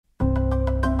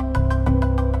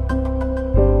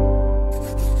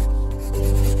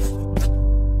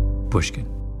Pushkin.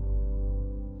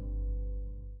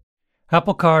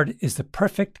 Apple Card is the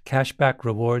perfect cashback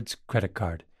rewards credit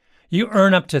card. You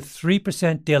earn up to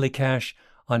 3% daily cash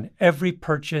on every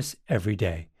purchase every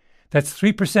day. That's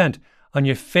 3% on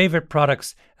your favorite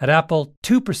products at Apple,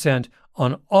 2%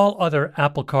 on all other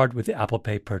Apple Card with Apple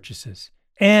Pay purchases,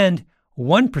 and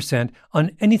 1%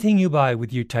 on anything you buy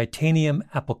with your titanium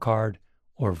Apple Card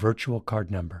or virtual card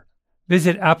number.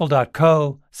 Visit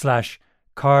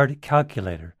apple.co/card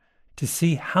calculator to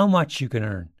see how much you can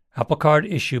earn. Apple Card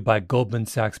issued by Goldman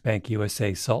Sachs Bank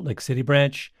USA Salt Lake City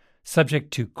branch,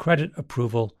 subject to credit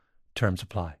approval. Terms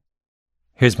apply.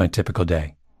 Here's my typical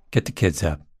day. Get the kids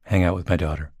up, hang out with my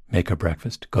daughter, make her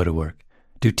breakfast, go to work,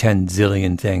 do 10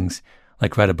 zillion things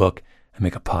like write a book and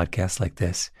make a podcast like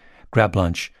this, grab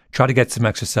lunch, try to get some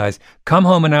exercise, come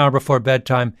home an hour before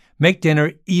bedtime, make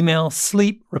dinner, email,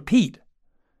 sleep, repeat.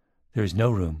 There is no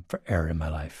room for error in my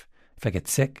life. If I get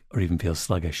sick or even feel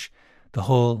sluggish, the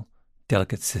whole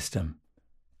delicate system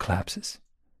collapses.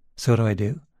 So what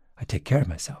do? I take care of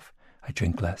myself. I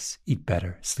drink less, eat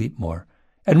better, sleep more.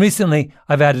 And recently,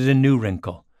 I've added a new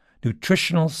wrinkle,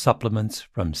 nutritional supplements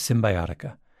from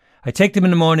Symbiotica. I take them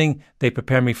in the morning, they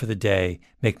prepare me for the day,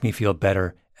 make me feel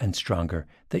better and stronger.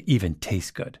 They even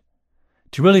taste good.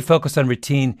 To really focus on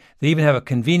routine, they even have a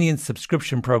convenient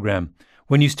subscription program.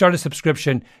 When you start a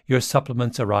subscription, your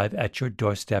supplements arrive at your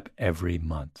doorstep every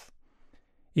month.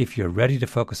 If you're ready to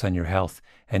focus on your health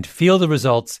and feel the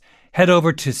results, head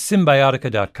over to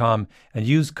Symbiotica.com and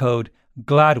use code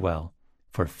GLADWELL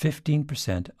for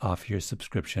 15% off your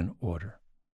subscription order.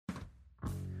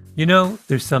 You know,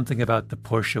 there's something about the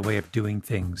Porsche way of doing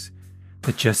things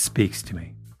that just speaks to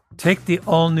me. Take the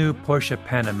all-new Porsche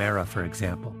Panamera, for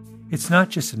example. It's not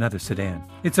just another sedan.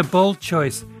 It's a bold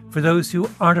choice for those who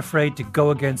aren't afraid to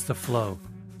go against the flow,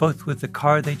 both with the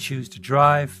car they choose to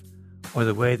drive or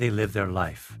the way they live their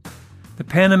life. The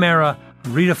Panamera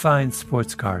redefines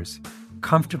sports cars,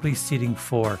 comfortably seating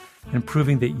four and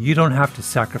proving that you don't have to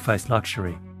sacrifice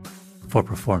luxury for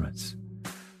performance.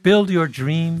 Build your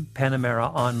dream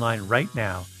Panamera online right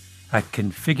now at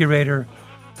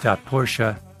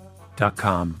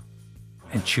configurator.porsche.com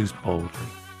and choose boldly.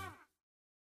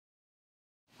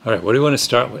 All right, what do you want to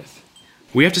start with?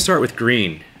 We have to start with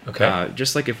green. Okay.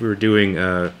 Just like if we were doing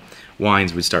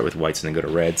wines, we'd start with whites and then go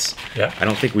to reds. Yeah. I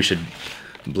don't think we should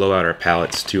blow out our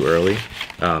palates too early.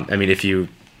 I mean, do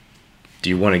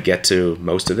you want to get to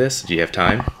most of this? Do you have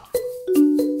time?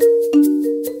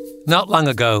 Not long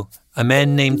ago, a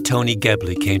man named Tony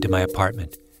Gebley came to my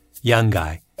apartment. Young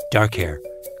guy, dark hair,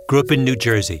 grew up in New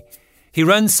Jersey. He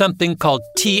runs something called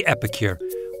Tea Epicure,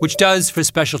 which does for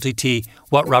specialty tea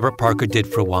what Robert Parker did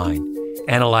for wine,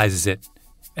 analyzes it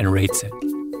and rates it.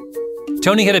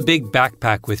 Tony had a big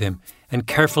backpack with him and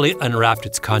carefully unwrapped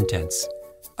its contents.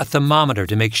 A thermometer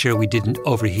to make sure we didn't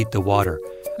overheat the water,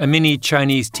 a mini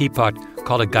Chinese teapot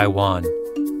called a gaiwan,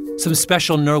 some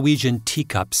special Norwegian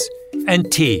teacups,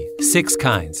 and tea, 6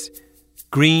 kinds: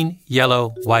 green,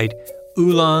 yellow, white,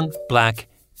 oolong, black,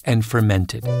 and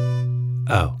fermented.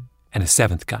 Oh, and a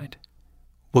 7th kind.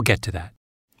 We'll get to that.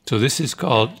 So this is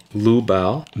called Lu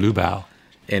Bao. Lu Bao.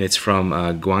 And it's from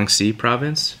Guangxi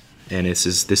province. And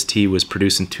this tea was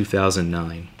produced in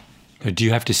 2009. Do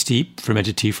you have to steep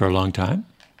fermented tea for a long time?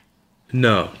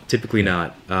 No, typically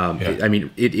not.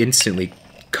 It instantly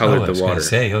colored the water.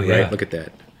 Yeah. Right? Look at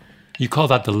that. You call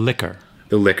that the liquor.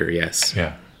 The liquor, yes.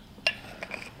 Yeah.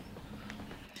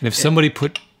 And if somebody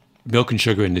put milk and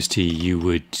sugar in this tea, you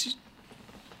would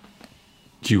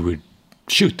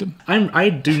shoot them. I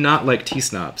do not like tea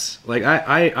snobs. Like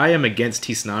I am against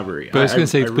tea snobbery. But I was going to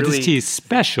say, but this tea is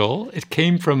special. It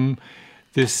came from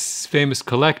this famous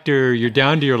collector. You're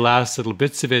down to your last little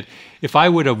bits of it. If I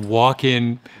were to walk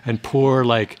in and pour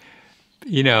a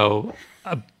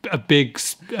big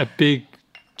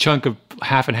chunk of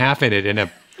half and half in it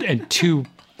and two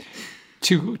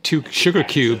sugar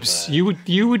cubes, you would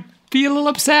be a little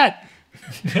upset.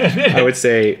 I would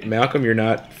say, Malcolm, you're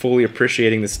not fully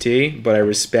appreciating this tea, but I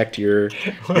respect your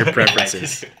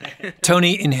preferences.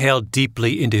 Tony inhaled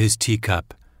deeply into his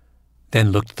teacup,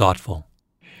 then looked thoughtful.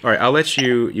 All right, I'll let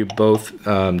you both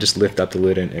just lift up the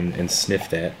lid and sniff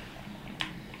that.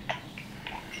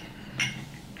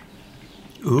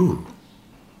 Ooh.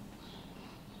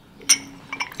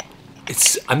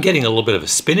 I'm getting a little bit of a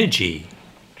spinachy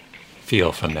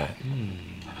feel from that.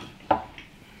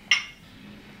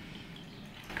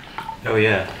 Oh,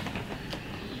 yeah.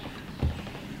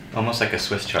 Almost like a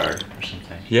Swiss chard or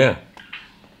something. Yeah.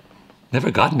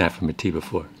 Never gotten that from a tea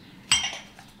before.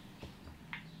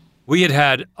 We had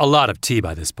had a lot of tea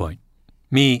by this point.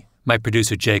 Me, my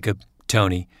producer Jacob,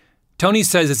 Tony Tony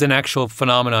says it's an actual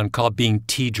phenomenon called being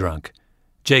tea drunk.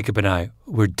 Jacob and I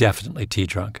were definitely tea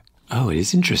drunk. Oh, it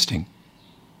is interesting.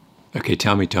 Okay,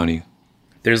 tell me, Tony.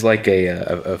 There's like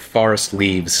a forest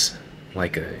leaves,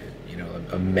 like a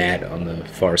mat on the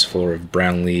forest floor of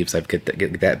brown leaves. I get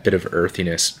that bit of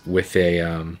earthiness with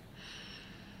there's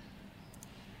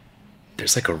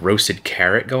like a roasted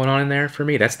carrot going on in there for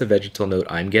me. That's the vegetal note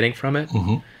I'm getting from it.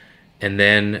 Mm-hmm. And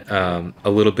then a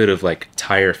little bit of like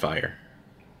tire fire.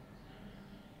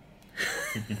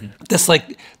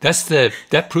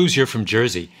 That proves you're from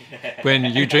Jersey. When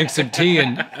you drink some tea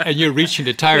and you're reaching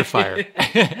to tire fire.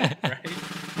 Right.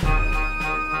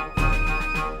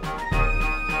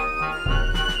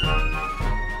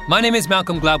 My name is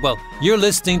Malcolm Gladwell. You're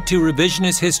listening to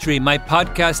Revisionist History, my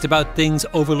podcast about things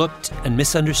overlooked and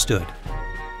misunderstood.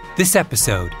 This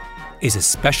episode is a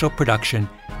special production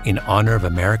in honor of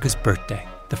America's birthday,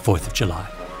 the 4th of July.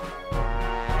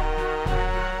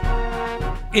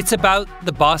 It's about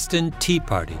the Boston Tea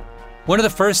Party, one of the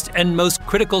first and most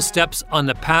critical steps on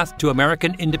the path to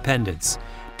American independence.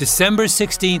 December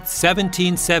 16th,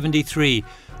 1773,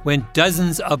 when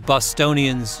dozens of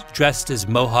Bostonians dressed as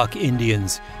Mohawk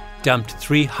Indians dumped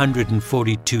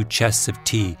 342 chests of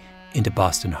tea into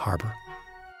Boston Harbor.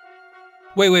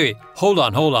 Wait. Hold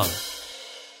on.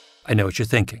 I know what you're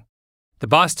thinking. The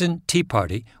Boston Tea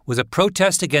Party was a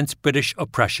protest against British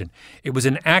oppression. It was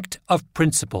an act of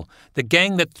principle. The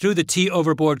gang that threw the tea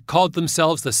overboard called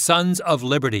themselves the Sons of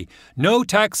Liberty. No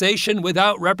taxation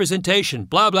without representation,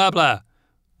 blah, blah, blah.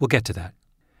 We'll get to that.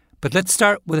 But let's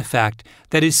start with a fact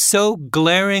that is so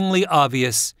glaringly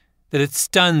obvious that it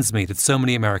stuns me that so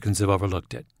many Americans have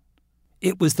overlooked it.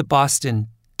 It was the Boston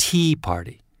Tea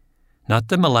Party, not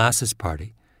the Molasses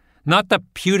Party, not the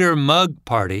Pewter Mug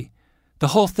Party. The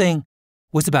whole thing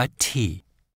was about tea.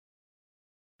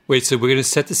 Wait, so we're going to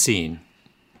set the scene.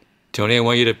 Tony, I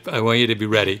want you to be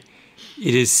ready.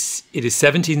 It is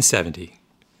 1770.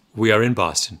 We are in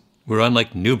Boston. We're on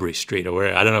like Newbury Street,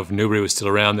 or I don't know if Newbury was still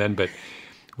around then, but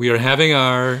we're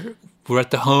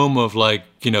at the home of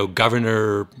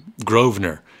Governor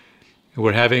Grosvenor.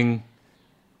 We're having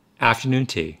afternoon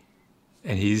tea,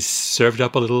 and he's served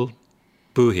up a little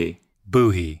boohee.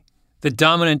 Boohee, the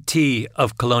dominant tea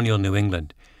of colonial New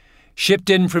England. Shipped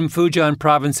in from Fujian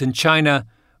province in China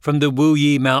from the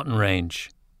Wuyi mountain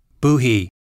range. Boohee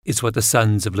is what the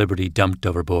Sons of Liberty dumped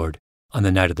overboard on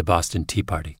the night of the Boston Tea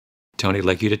Party. Tony, I'd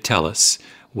like you to tell us,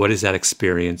 what is that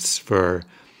experience for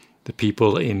the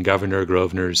people in Governor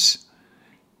Grosvenor's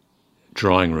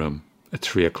drawing room at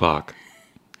 3 o'clock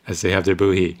as they have their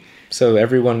boohee? So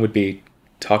everyone would be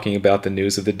talking about the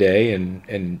news of the day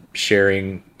and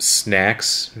sharing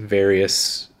snacks,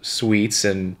 various sweets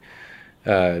and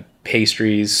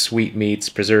pastries, sweetmeats,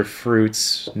 preserved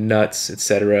fruits, nuts,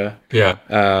 etc. Yeah.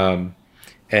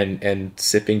 And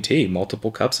sipping tea,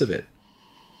 multiple cups of it.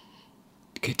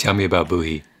 Okay, tell me about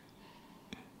boohee.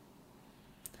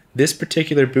 This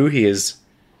particular boohee is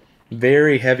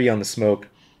very heavy on the smoke.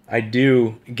 I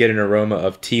do get an aroma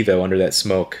of tea, though, under that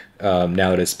smoke now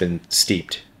that it's been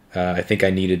steeped. I think I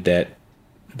needed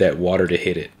that water to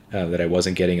hit it that I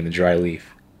wasn't getting in the dry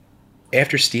leaf.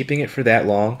 After steeping it for that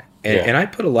long, and I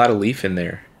put a lot of leaf in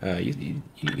there.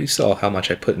 You saw how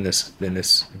much I put in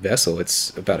this vessel.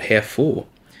 It's about half full.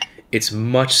 It's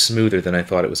much smoother than I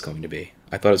thought it was going to be.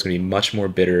 I thought it was going to be much more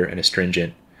bitter and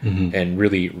astringent, and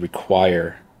really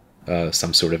require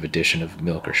some sort of addition of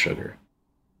milk or sugar.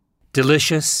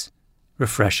 Delicious,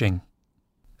 refreshing,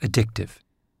 addictive.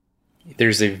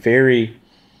 There's a very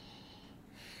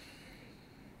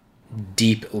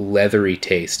deep leathery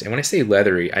taste, and when I say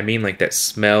leathery, I mean like that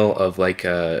smell of like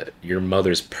your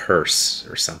mother's purse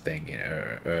or something.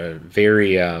 A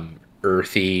very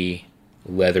earthy,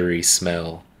 leathery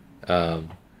smell,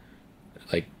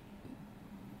 like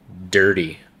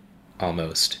dirty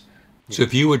almost. So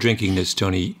if you were drinking this,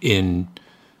 Tony, in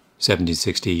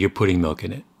 1760, you're putting milk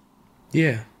in it.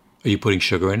 Yeah. Are you putting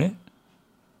sugar in it?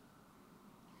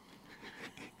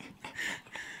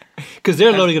 Because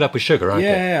they're loading it up with sugar, aren't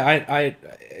they?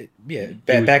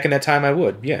 Back in that time, I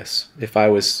would. Yes, if I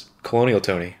was Colonial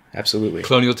Tony, absolutely.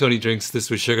 Colonial Tony drinks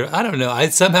this with sugar. I don't know. I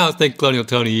somehow think Colonial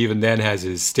Tony even then has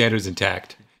his standards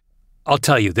intact. I'll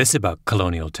tell you this about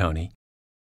Colonial Tony.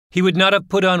 He would not have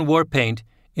put on war paint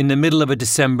in the middle of a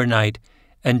December night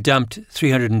and dumped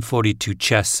 342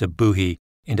 chests of boohee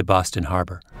into Boston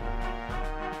Harbor.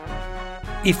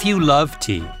 If you love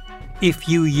tea, if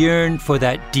you yearn for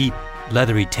that deep,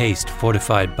 leathery taste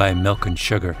fortified by milk and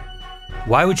sugar,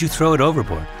 why would you throw it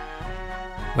overboard?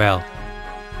 Well,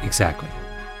 exactly.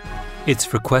 It's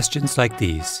for questions like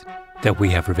these that we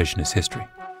have revisionist history.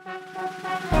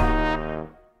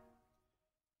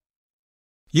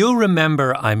 You'll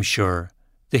remember, I'm sure,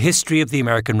 the history of the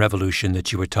American Revolution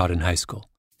that you were taught in high school.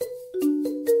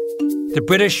 The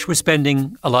British were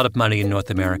spending a lot of money in North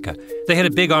America. They had a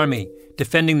big army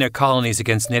defending their colonies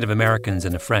against Native Americans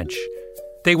and the French.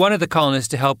 They wanted the colonists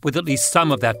to help with at least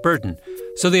some of that burden,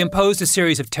 so they imposed a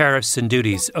series of tariffs and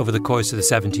duties over the course of the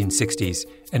 1760s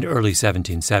and early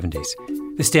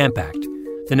 1770s. The Stamp Act,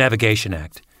 the Navigation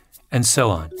Act, and so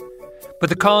on. But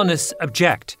the colonists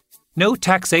object. No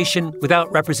taxation without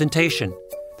representation.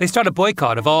 They start a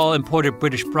boycott of all imported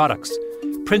British products,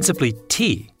 principally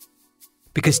tea,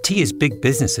 because tea is big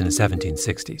business in the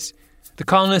 1760s. The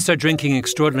colonists are drinking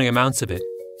extraordinary amounts of it.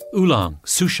 Oolong,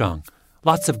 souchong,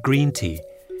 lots of green tea,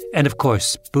 and of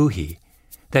course, boohee,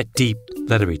 that deep,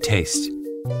 leathery taste.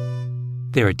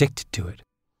 They're addicted to it.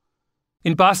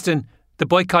 In Boston, the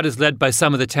boycott is led by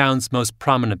some of the town's most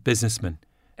prominent businessmen.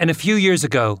 And a few years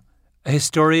ago, a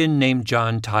historian named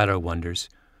John Tyler wonders,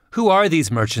 who are these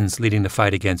merchants leading the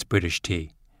fight against British tea?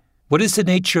 What is the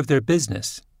nature of their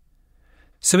business?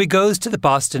 So he goes to the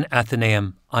Boston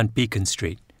Athenaeum on Beacon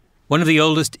Street, one of the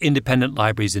oldest independent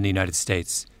libraries in the United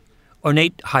States.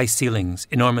 Ornate high ceilings,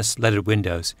 enormous leaded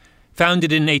windows,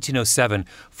 founded in 1807,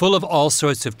 full of all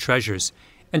sorts of treasures.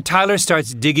 And Tyler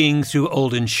starts digging through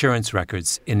old insurance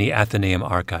records in the Athenaeum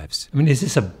archives. I mean, is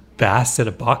this a vast set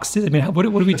of boxes? I mean, what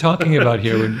are we talking about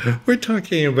here? We're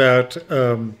talking about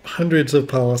hundreds of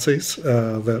policies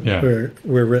that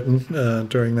were written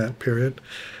during that period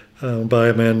by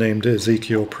a man named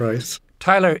Ezekiel Price.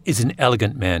 Tyler is an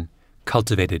elegant man,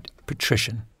 cultivated,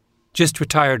 patrician. Just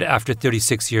retired after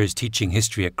 36 years teaching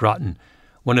history at Groton,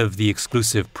 one of the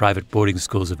exclusive private boarding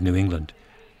schools of New England.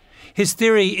 His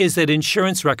theory is that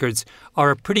insurance records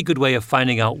are a pretty good way of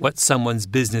finding out what someone's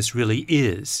business really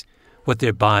is, what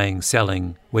they're buying,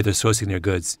 selling, where they're sourcing their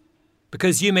goods.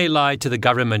 Because you may lie to the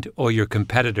government or your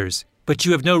competitors, but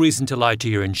you have no reason to lie to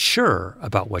your insurer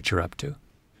about what you're up to.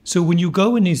 So when you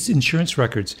go in these insurance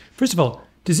records, first of all,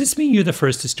 does this mean you're the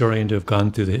first historian to have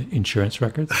gone through the insurance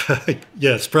records?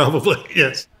 Yes, probably,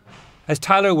 yes. As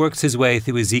Tyler works his way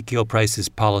through Ezekiel Price's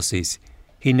policies,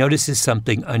 he notices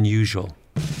something unusual.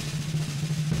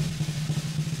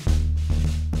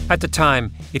 At the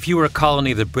time, if you were a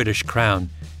colony of the British Crown,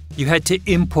 you had to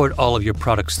import all of your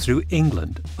products through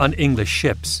England on English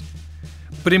ships.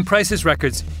 But in Price's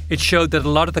records, it showed that a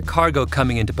lot of the cargo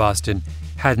coming into Boston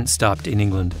hadn't stopped in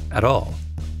England at all.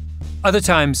 Other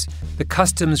times, the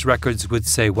customs records would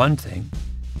say one thing,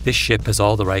 this ship has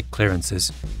all the right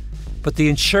clearances, but the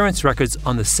insurance records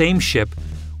on the same ship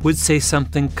would say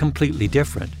something completely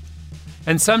different.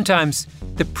 And sometimes,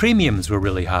 the premiums were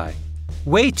really high,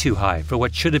 way too high for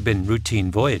what should have been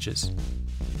routine voyages.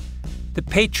 The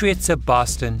patriots of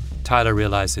Boston, Tyler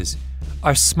realizes,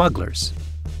 are smugglers,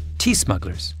 tea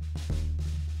smugglers.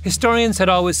 Historians had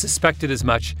always suspected as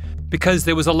much because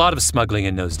there was a lot of smuggling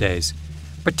in those days.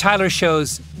 But Tyler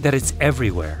shows that it's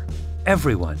everywhere,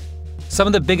 everyone. Some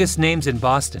of the biggest names in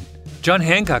Boston. John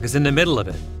Hancock is in the middle of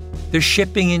it. They're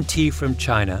shipping in tea from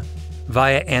China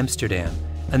via Amsterdam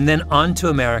and then on to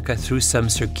America through some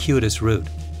circuitous route.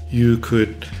 You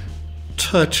could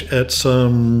touch at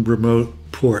some remote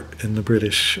port in the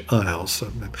British Isles.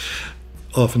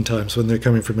 Oftentimes when they're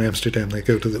coming from Amsterdam, they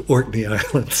go to the Orkney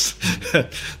Islands.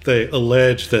 They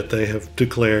allege that they have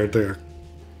declared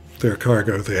their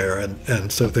cargo there,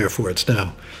 and so therefore it's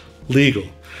now legal.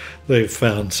 They've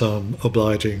found some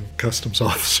obliging customs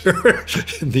officer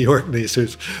in the Orkneys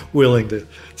who's willing to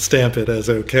stamp it as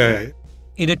okay.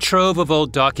 In a trove of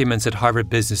old documents at Harvard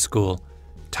Business School,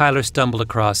 Tyler stumbled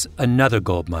across another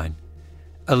gold mine.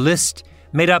 A list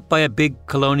made up by a big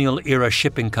colonial-era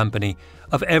shipping company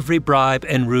of every bribe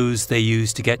and ruse they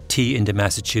used to get tea into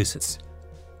Massachusetts.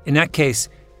 In that case,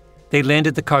 they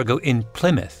landed the cargo in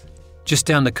Plymouth, just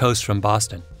down the coast from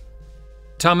Boston.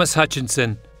 Thomas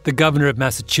Hutchinson, the governor of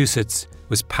Massachusetts,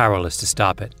 was powerless to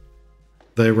stop it.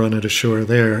 They run it ashore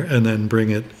there and then bring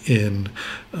it in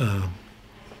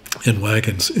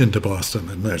wagons into Boston,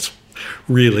 and there's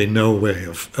really no way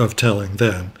of telling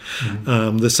then.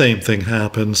 Mm-hmm. The same thing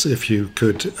happens if you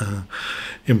could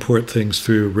import things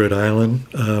through Rhode Island,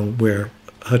 where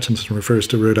Hutchinson refers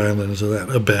to Rhode Island as that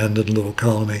abandoned little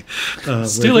colony.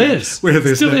 Still is. Where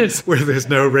there's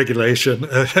no regulation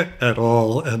at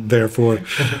all, and therefore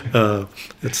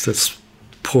it's this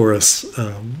porous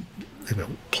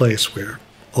place where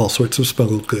all sorts of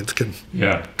smuggled goods can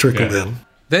trickle in.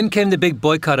 Then came the big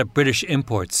boycott of British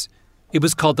imports. It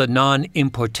was called the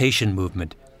non-importation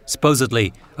movement,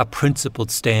 supposedly a principled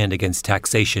stand against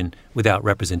taxation without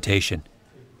representation.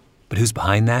 But who's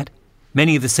behind that?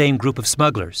 Many of the same group of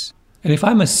smugglers. And if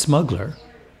I'm a smuggler,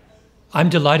 I'm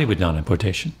delighted with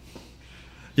non-importation.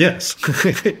 Yes.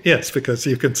 Yes, because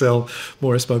you can sell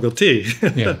more smuggled tea.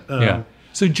 Yeah.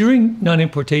 So during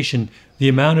non-importation, the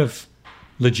amount of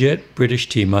legit British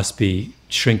tea must be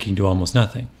shrinking to almost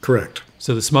nothing. Correct.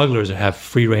 So the smugglers have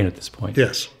free rein at this point.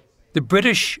 Yes. The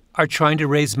British are trying to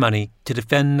raise money to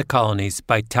defend the colonies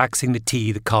by taxing the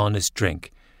tea the colonists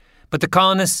drink. But the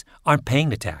colonists aren't paying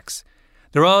the tax.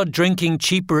 They're all drinking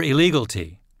cheaper illegal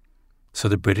tea. So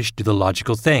the British do the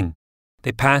logical thing.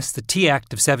 They pass the Tea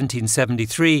Act of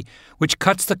 1773, which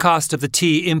cuts the cost of the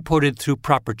tea imported through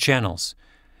proper channels.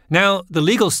 Now, the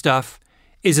legal stuff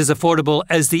is as affordable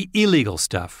as the illegal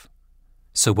stuff.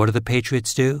 So what do the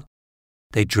patriots do?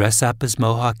 They dress up as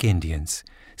Mohawk Indians,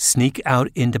 sneak out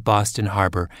into Boston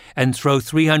Harbor, and throw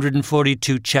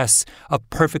 342 chests of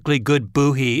perfectly good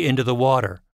boohee into the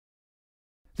water.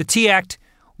 The Tea Act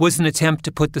was an attempt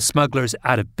to put the smugglers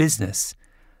out of business.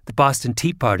 The Boston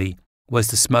Tea Party was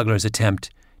the smugglers'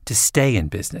 attempt to stay in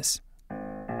business.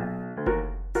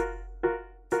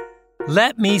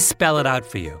 Let me spell it out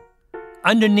for you.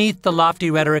 Underneath the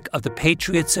lofty rhetoric of the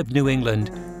patriots of New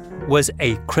England was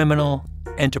a criminal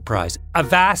enterprise, a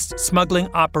vast smuggling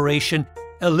operation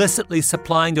illicitly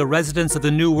supplying the residents of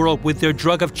the New World with their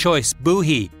drug of choice,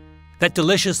 boohee, that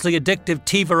deliciously addictive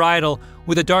tea varietal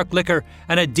with a dark liquor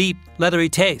and a deep, leathery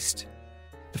taste.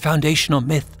 The foundational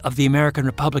myth of the American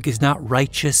Republic is not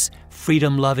righteous,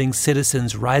 freedom-loving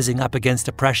citizens rising up against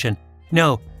oppression.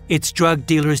 No, it's drug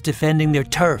dealers defending their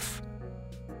turf.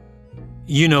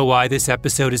 You know why this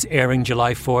episode is airing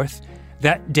July 4th,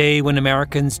 that day when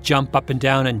Americans jump up and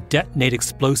down and detonate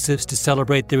explosives to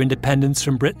celebrate their independence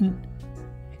from Britain?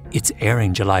 It's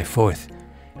airing July 4th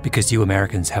because you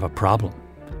Americans have a problem.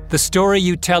 The story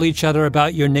you tell each other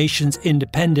about your nation's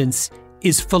independence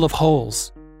is full of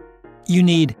holes. You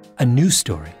need a new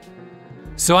story.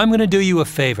 So I'm going to do you a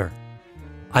favor.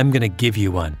 I'm going to give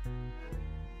you one.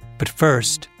 But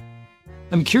first,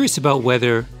 I'm curious about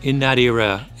whether in that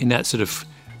era, in that sort of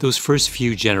those first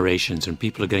few generations when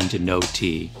people are getting to know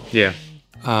tea, Yeah.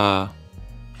 are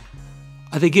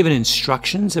they given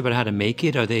instructions about how to make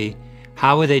it? Do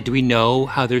we know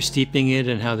how they're steeping it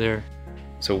and how they're...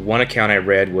 So one account I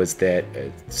read was that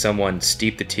someone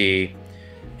steeped the tea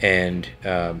and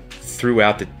threw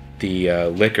out the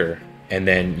liquor and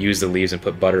then used the leaves and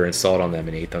put butter and salt on them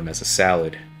and ate them as a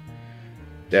salad.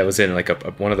 That was in like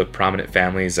one of the prominent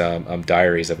families'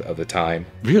 diaries of the time.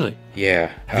 Really?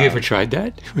 Yeah. Have you ever tried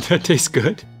that? Would that taste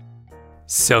good?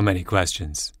 So many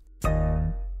questions.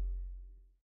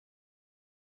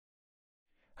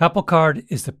 Apple Card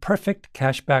is the perfect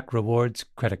cashback rewards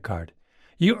credit card.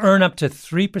 You earn up to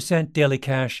 3% daily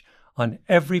cash on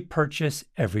every purchase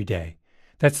every day.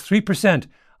 That's 3%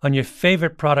 on your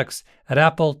favorite products at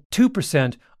Apple,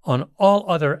 2% on all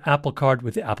other Apple Card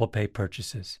with Apple Pay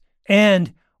purchases,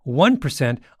 and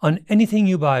 1% on anything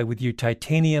you buy with your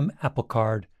titanium Apple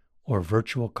Card or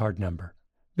virtual card number.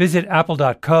 Visit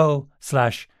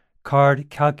apple.co/card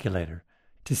calculator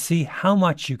to see how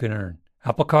much you can earn.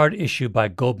 Apple Card issued by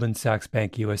Goldman Sachs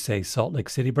Bank USA Salt Lake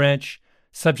City branch,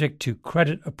 subject to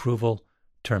credit approval,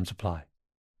 terms apply.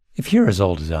 If you're as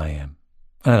old as I am,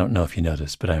 and I don't know if you know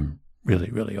this, but I'm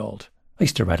really, really old. I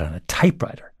used to write on a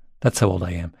typewriter. That's how old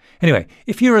I am. Anyway,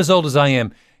 if you're as old as I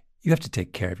am, you have to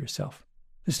take care of yourself.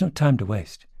 There's no time to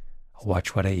waste. I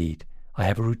watch what I eat. I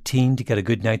have a routine to get a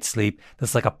good night's sleep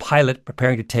that's like a pilot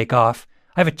preparing to take off.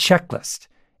 I have a checklist,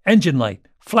 engine light,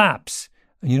 flaps.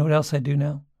 And you know what else I do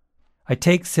now? I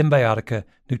take Symbiotica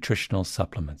nutritional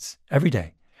supplements every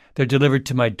day. They're delivered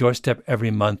to my doorstep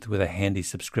every month with a handy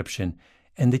subscription,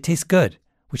 and they taste good,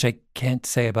 which I can't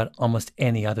say about almost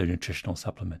any other nutritional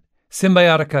supplement.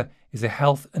 Symbiotica is a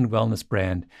health and wellness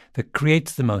brand that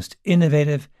creates the most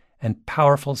innovative and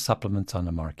powerful supplements on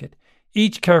the market.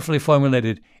 Each carefully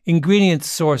formulated, ingredients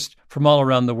sourced from all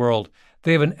around the world.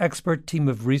 They have an expert team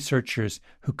of researchers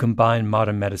who combine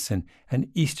modern medicine and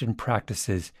Eastern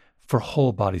practices for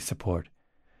whole body support.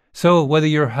 So whether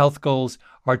your health goals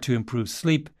are to improve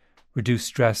sleep, reduce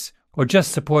stress, or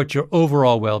just support your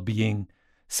overall well-being,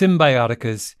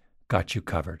 Symbiotica's got you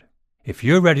covered. If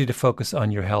you're ready to focus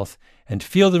on your health and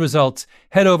feel the results,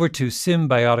 head over to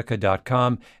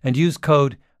Symbiotica.com and use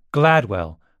code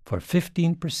GLADWELL for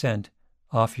 15%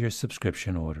 off your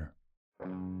subscription order.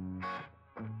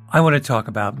 I want to talk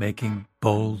about making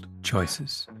bold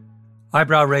choices.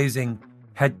 Eyebrow-raising,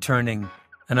 head-turning,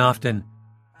 and often,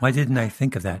 why didn't I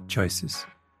think of that choices?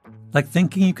 Like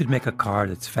thinking you could make a car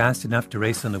that's fast enough to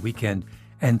race on the weekend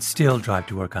and still drive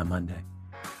to work on Monday.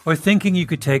 Or thinking you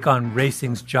could take on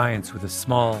racing's giants with a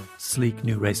small, sleek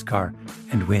new race car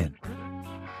and win.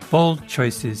 Bold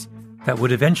choices that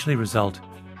would eventually result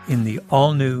in the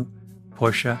all-new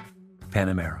Porsche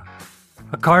Panamera.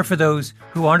 A car for those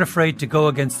who aren't afraid to go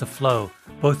against the flow,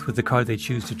 both with the car they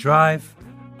choose to drive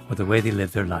or the way they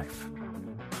live their life.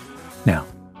 Now,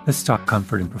 let's talk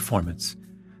comfort and performance.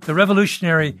 The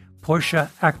revolutionary Porsche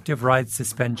Active Ride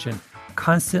suspension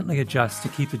constantly adjusts to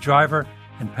keep the driver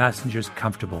and passengers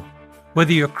comfortable,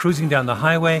 whether you're cruising down the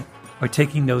highway or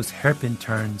taking those hairpin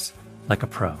turns like a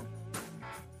pro.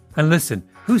 And listen,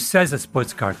 who says a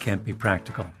sports car can't be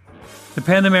practical? The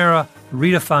Panamera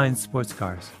redefines sports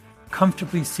cars,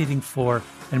 comfortably seating four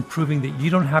and proving that you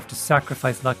don't have to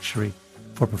sacrifice luxury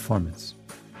for performance.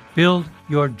 Build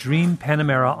your dream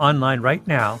Panamera online right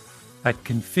now at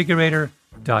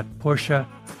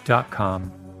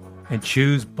configurator.porsche.com and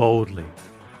choose boldly.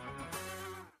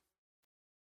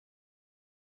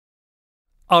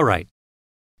 All right,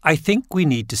 I think we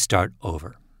need to start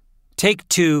over. Take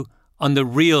two on the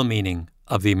real meaning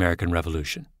of the American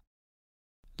Revolution.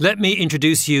 Let me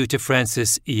introduce you to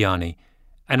Francis Ianni,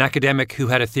 an academic who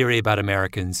had a theory about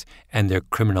Americans and their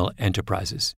criminal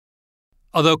enterprises.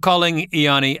 Although calling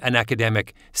Ianni an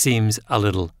academic seems a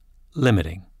little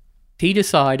limiting. He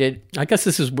decided, I guess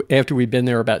this is after we'd been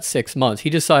there about 6 months, he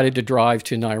decided to drive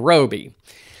to Nairobi.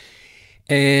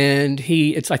 And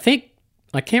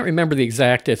I can't remember the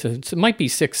exact distance. It might be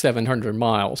 600-700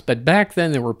 miles. But back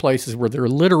then there were places where there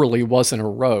literally wasn't a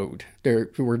road.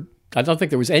 I don't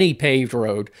think there was any paved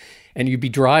road. And you'd be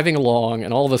driving along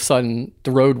and all of a sudden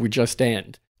the road would just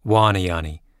end. Juan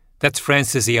Ianni. That's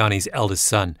Francis Ianni's eldest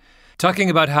son, talking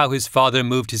about how his father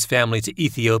moved his family to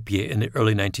Ethiopia in the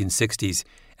early 1960s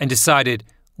and decided,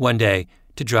 one day,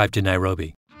 to drive to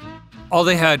Nairobi. All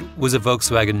they had was a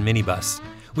Volkswagen minibus,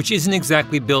 which isn't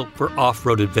exactly built for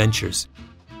off-road adventures.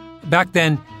 Back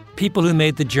then, people who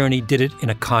made the journey did it in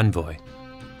a convoy.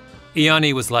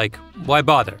 Ianni was like, why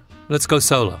bother? Let's go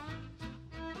solo.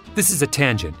 This is a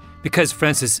tangent, because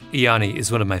Francis Ianni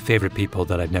is one of my favorite people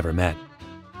that I've never met.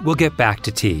 We'll get back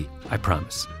to tea, I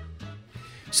promise.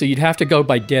 So you'd have to go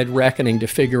by dead reckoning to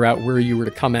figure out where you were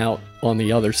to come out on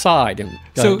the other side.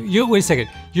 So wait a second.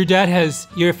 Your dad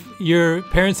your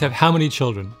parents have how many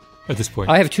children at this point?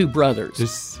 I have two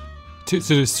brothers. So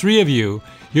there's three of you.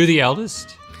 You're the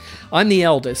eldest? I'm the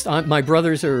eldest. My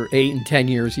brothers are 8 and 10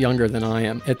 years younger than I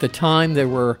am. At the time,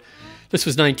 this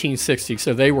was 1960,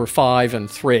 so they were 5 and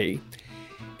 3.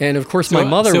 And of course, my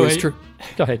mother was... Go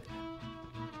ahead.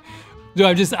 No,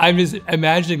 I'm just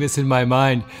imagining this in my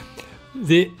mind.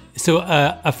 A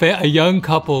young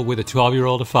couple with a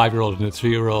 12-year-old, a 5-year-old, and a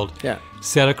 3-year-old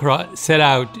set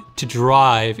out to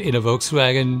drive in a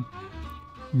Volkswagen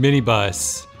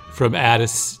minibus from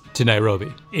Addis to Nairobi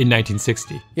in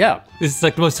 1960. Yeah. This is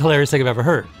like the most hilarious thing I've ever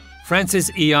heard. Francis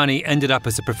Ianni ended up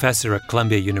as a professor at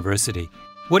Columbia University.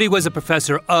 What he was a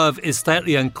professor of is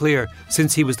slightly unclear,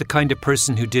 since he was the kind of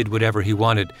person who did whatever he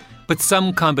wanted, but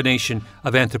some combination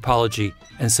of anthropology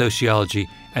and sociology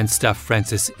and stuff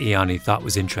Francis Ianni thought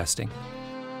was interesting.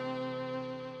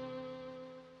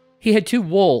 He had 2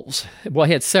 wolves. Well,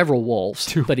 he had several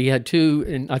wolves, but he had 2,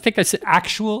 and I think I said...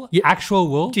 Actual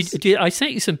wolves? I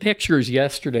sent you some pictures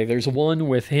yesterday. There's one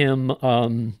with him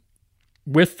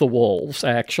with the wolves,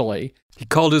 actually. He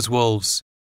called his wolves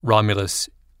Romulus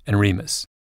and Remus.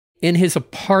 In his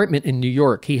apartment in New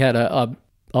York, he had a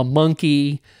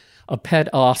monkey, a pet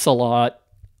ocelot,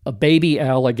 a baby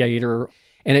alligator,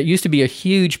 and it used to be a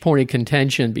huge point of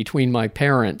contention between my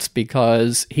parents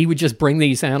because he would just bring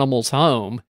these animals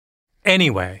home.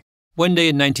 Anyway, one day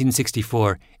in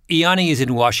 1964, Ianni is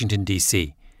in Washington,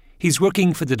 D.C. He's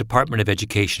working for the Department of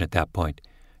Education at that point,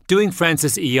 doing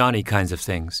Francis Ianni kinds of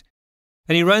things.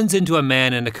 And he runs into a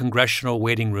man in a congressional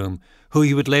waiting room who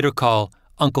he would later call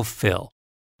Uncle Phil.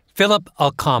 Philip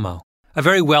Alcamo, a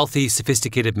very wealthy,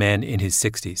 sophisticated man in his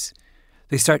 60s.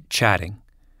 They start chatting.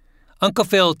 Uncle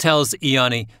Phil tells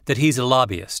Ianni that he's a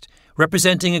lobbyist,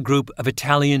 representing a group of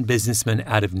Italian businessmen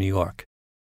out of New York.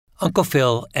 Uncle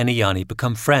Phil and Ianni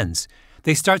become friends.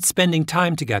 They start spending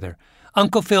time together.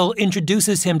 Uncle Phil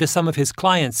introduces him to some of his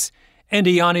clients, and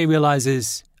Ianni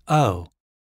realizes,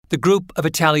 the group of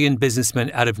Italian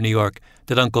businessmen out of New York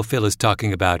that Uncle Phil is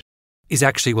talking about is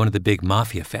actually one of the big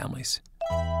mafia families.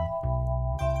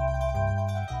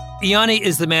 Ianni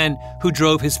is the man who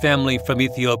drove his family from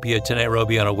Ethiopia to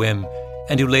Nairobi on a whim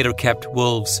and who later kept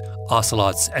wolves,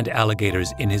 ocelots, and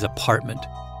alligators in his apartment.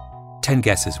 10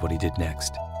 guesses what he did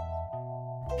next.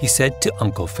 He said to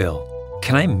Uncle Phil,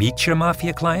 "Can I meet your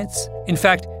mafia clients? In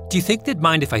fact, do you think they'd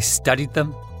mind if I studied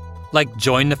them? Like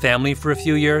join the family for a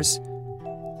few years?"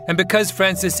 And because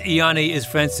Francis Ianni is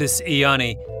Francis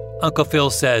Ianni, Uncle Phil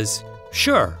says,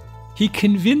 "Sure." He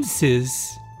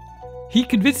convinces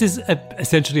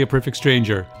essentially a perfect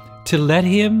stranger to let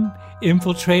him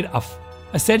infiltrate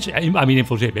essentially, I mean,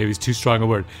 infiltrate maybe is too strong a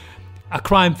word, a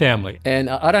crime family. And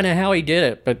I don't know how he did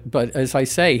it, but as I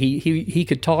say, he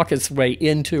could talk his way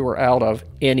into or out of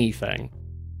anything.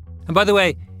 And by the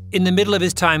way, in the middle of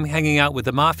his time hanging out with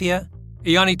the mafia,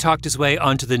 Ianni talked his way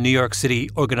onto the New York City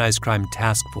Organized Crime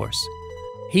Task Force.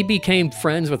 He became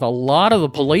friends with a lot of the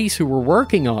police who were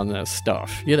working on this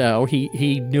stuff. You know,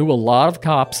 he knew a lot of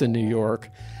cops in New York,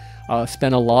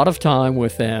 spent a lot of time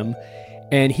with them,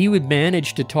 and he would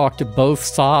manage to talk to both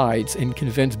sides and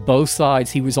convince both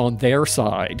sides he was on their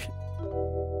side.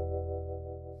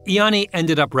 Ianni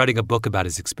ended up writing a book about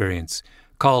his experience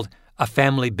called A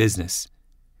Family Business.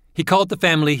 He called the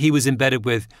family he was embedded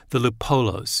with the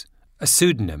Lupolos, a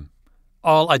pseudonym.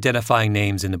 All identifying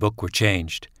names in the book were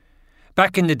changed.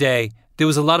 Back in the day, there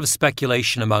was a lot of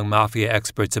speculation among mafia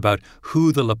experts about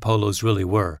who the Lupolos really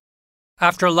were.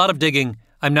 After a lot of digging,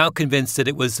 I'm now convinced that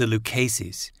it was the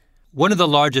Lucchese's, one of the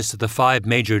largest of the 5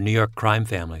 major New York crime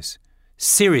families.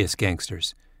 Serious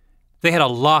gangsters. They had a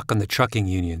lock on the trucking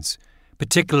unions,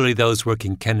 particularly those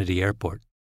working Kennedy Airport.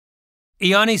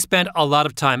 Ianni spent a lot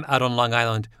of time out on Long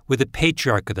Island with the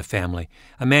patriarch of the family,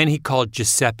 a man he called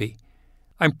Giuseppe.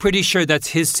 I'm pretty sure that's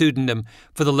his pseudonym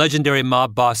for the legendary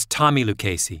mob boss Tommy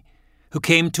Lucchese, who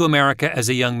came to America as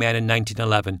a young man in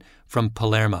 1911 from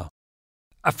Palermo.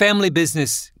 A Family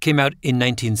Business came out in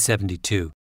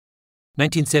 1972.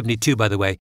 1972, by the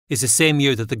way, is the same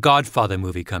year that the Godfather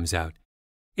movie comes out.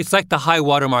 It's like the high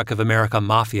watermark of American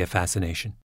mafia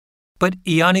fascination. But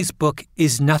Ianni's book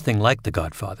is nothing like The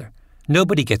Godfather.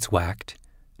 Nobody gets whacked.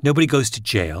 Nobody goes to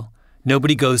jail.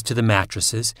 Nobody goes to the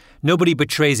mattresses. Nobody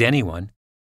betrays anyone.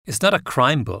 It's not a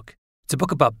crime book. It's a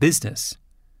book about business.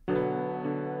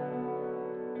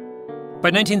 By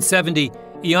 1970,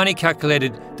 Ianni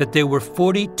calculated that there were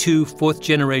 42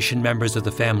 fourth-generation members of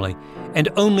the family, and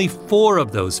only 4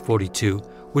 of those 42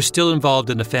 were still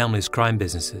involved in the family's crime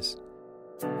businesses.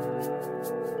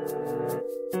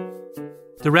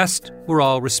 The rest were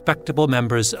all respectable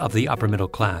members of the upper middle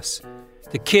class.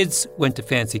 The kids went to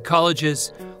fancy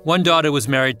colleges. One daughter was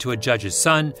married to a judge's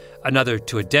son, another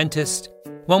to a dentist.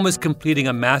 One was completing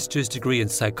a master's degree in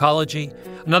psychology.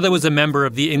 Another was a member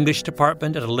of the English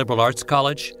department at a liberal arts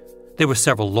college. There were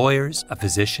several lawyers, a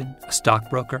physician, a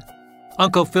stockbroker.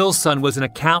 Uncle Phil's son was an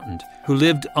accountant who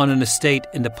lived on an estate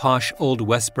in the posh Old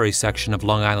Westbury section of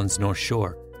Long Island's North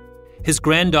Shore. His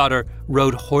granddaughter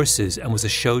rode horses and was a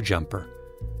show jumper.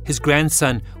 His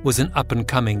grandson was an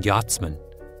up-and-coming yachtsman.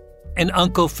 And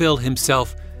Uncle Phil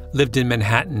himself lived in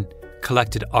Manhattan,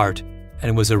 collected art,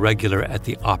 and was a regular at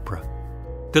the opera.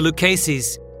 The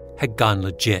Lucchese's had gone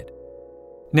legit.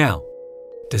 Now,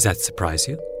 does that surprise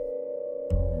you?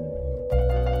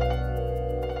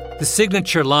 The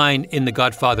signature line in The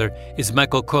Godfather is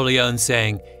Michael Corleone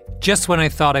saying, "Just when I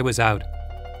thought I was out,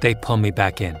 they pull me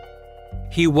back in."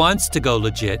 He wants to go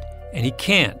legit, and he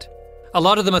can't. A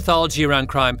lot of the mythology around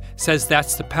crime says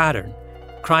that's the pattern.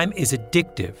 Crime is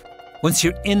addictive. Once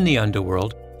you're in the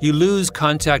underworld, you lose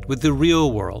contact with the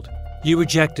real world. You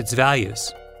reject its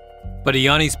values. But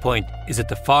Ianni's point is that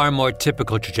the far more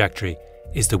typical trajectory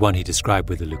is the one he described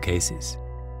with the Lucchese's.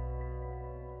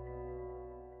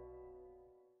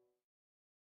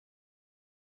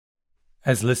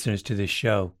 As listeners to this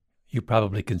show, you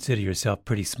probably consider yourself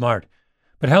pretty smart.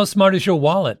 But how smart is your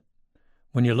wallet?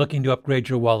 When you're looking to upgrade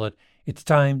your wallet, it's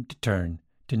time to turn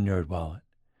to NerdWallet.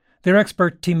 Their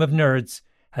expert team of nerds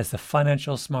has the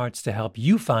financial smarts to help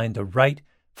you find the right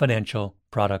financial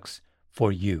products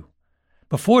for you.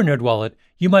 Before NerdWallet,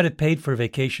 you might have paid for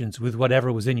vacations with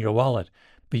whatever was in your wallet,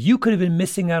 but you could have been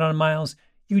missing out on miles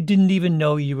you didn't even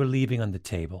know you were leaving on the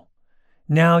table.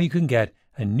 Now you can get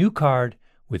a new card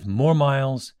with more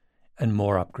miles and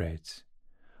more upgrades.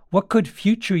 What could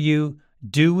future you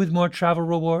do with more travel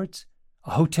rewards?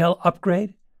 A hotel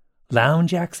upgrade?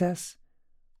 Lounge access?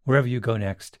 Wherever you go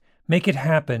next, make it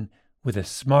happen with a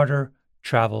smarter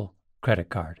travel credit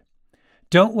card.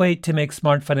 Don't wait to make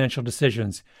smart financial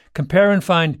decisions. Compare and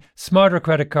find smarter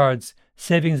credit cards,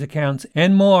 savings accounts,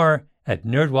 and more at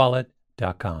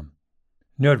nerdwallet.com.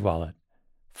 NerdWallet.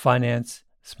 Finance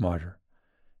smarter.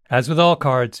 As with all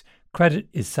cards, credit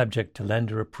is subject to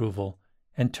lender approval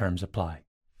and terms apply.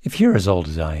 If you're as old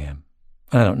as I am,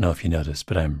 I don't know if you know this,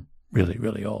 but I'm really,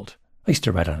 really old. I used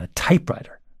to write on a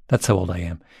typewriter. That's how old I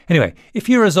am. Anyway, if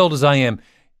you're as old as I am,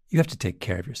 you have to take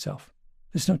care of yourself.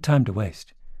 There's no time to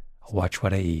waste. I watch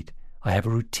what I eat. I have a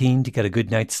routine to get a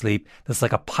good night's sleep that's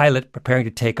like a pilot preparing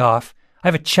to take off. I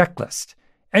have a checklist,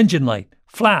 engine light,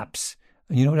 flaps.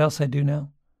 And you know what else I do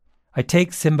now? I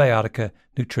take Symbiotica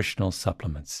nutritional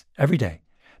supplements every day.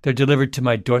 They're delivered to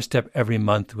my doorstep every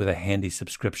month with a handy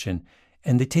subscription,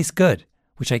 and they taste good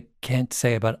which I can't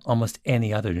say about almost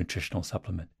any other nutritional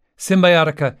supplement.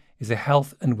 Symbiotica is a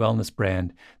health and wellness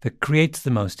brand that creates the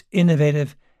most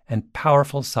innovative and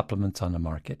powerful supplements on the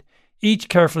market. Each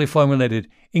carefully formulated,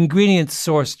 ingredients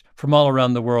sourced from all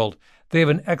around the world. They have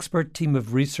an expert team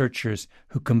of researchers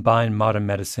who combine modern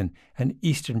medicine and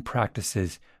Eastern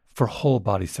practices for whole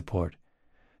body support.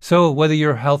 So whether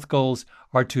your health goals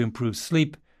are to improve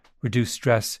sleep, reduce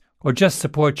stress, or just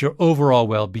support your overall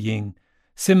well-being,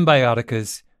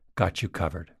 Symbiotica's got you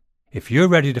covered. If you're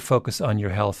ready to focus on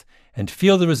your health and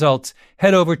feel the results,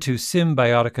 head over to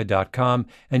Symbiotica.com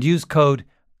and use code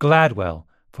GLADWELL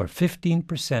for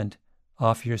 15%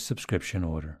 off your subscription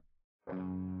order.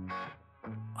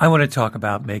 I want to talk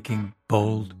about making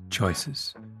bold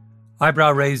choices.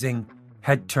 Eyebrow-raising,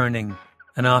 head-turning,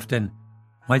 and often,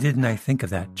 why didn't I think of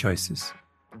that choices?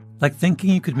 Like thinking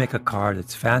you could make a car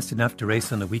that's fast enough to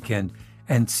race on the weekend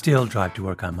and still drive to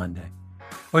work on Monday.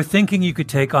 Or thinking you could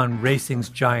take on racing's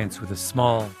giants with a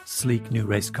small, sleek new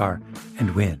race car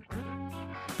and win.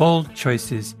 Bold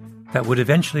choices that would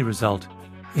eventually result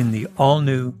in the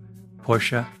all-new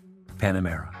Porsche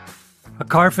Panamera. A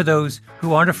car for those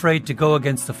who aren't afraid to go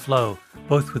against the flow,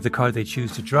 both with the car they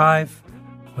choose to drive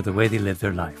or the way they live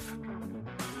their life.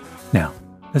 Now,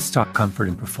 let's talk comfort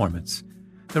and performance.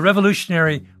 The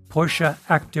revolutionary Porsche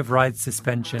Active Ride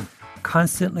suspension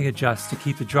constantly adjusts to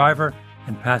keep the driver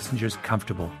and passengers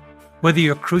comfortable, whether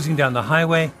you're cruising down the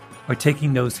highway or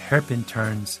taking those hairpin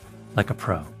turns like a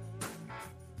pro.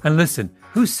 And listen,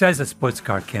 who says a sports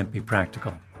car can't be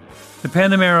practical? The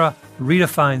Panamera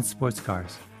redefines sports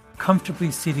cars, comfortably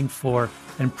seating four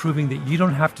and proving that you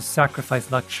don't have to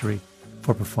sacrifice luxury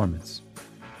for performance.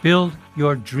 Build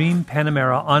your dream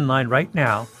Panamera online right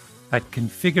now at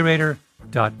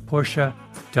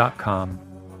configurator.porsche.com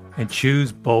and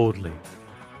choose boldly.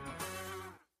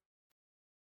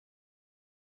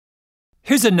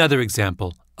 Here's another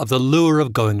example of the lure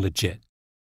of going legit.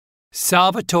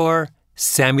 Salvatore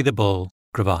Sammy the Bull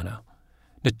Gravano,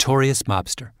 notorious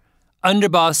mobster,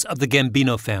 underboss of the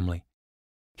Gambino family.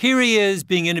 Here he is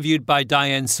being interviewed by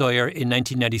Diane Sawyer in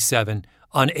 1997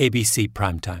 on ABC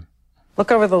Primetime.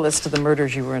 Look over the list of the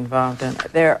murders you were involved in.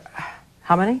 There,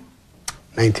 how many?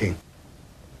 19.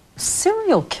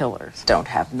 Serial killers don't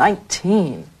have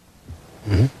 19.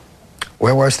 Mm-hmm.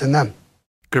 We're worse than them.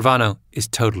 Gravano is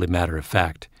totally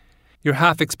matter-of-fact. You're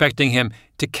half expecting him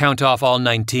to count off all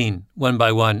 19, one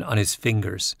by one, on his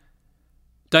fingers.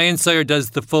 Diane Sawyer does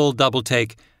the full double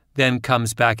take, then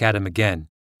comes back at him again.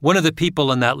 One of the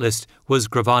people on that list was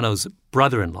Gravano's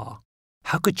brother-in-law.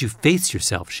 How could you face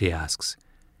yourself, she asks.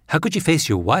 How could you face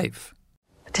your wife?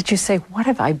 Did you say, what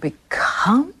have I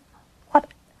become? What,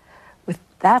 with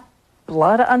that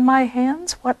blood on my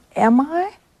hands, what am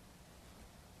I?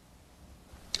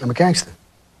 I'm a gangster.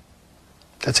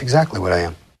 That's exactly what I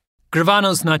am.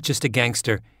 Gravano's not just a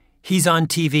gangster. He's on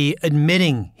TV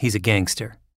admitting he's a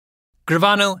gangster.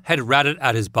 Gravano had ratted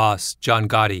out his boss, John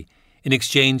Gotti, in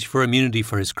exchange for immunity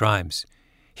for his crimes.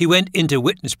 He went into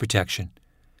witness protection.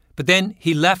 But then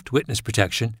he left witness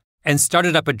protection and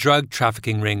started up a drug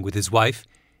trafficking ring with his wife,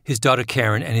 his daughter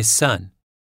Karen, and his son.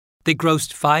 They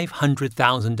grossed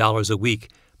 $500,000 a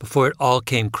week before it all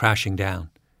came crashing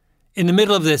down. In the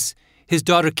middle of this, his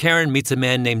daughter Karen meets a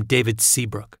man named David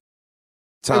Seabrook.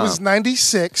 It was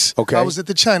 96. Okay. I was at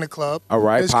the China Club. All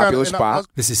right, popular spot.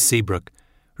 This is Seabrook,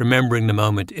 remembering the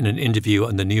moment in an interview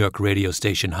on the New York radio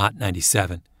station Hot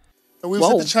 97. We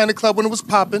was at the China Club when it was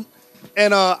popping,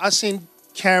 and I seen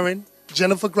Karen,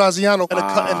 Jennifer Graziano, and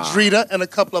Drita, and a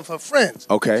couple of her friends.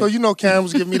 Okay. So, Karen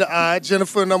was giving me the eye.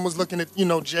 Jennifer and them was looking at,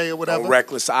 Jay or whatever. Don't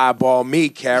reckless eyeball me,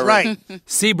 Karen. Right.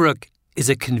 Seabrook is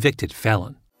a convicted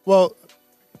felon. Well,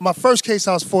 my first case,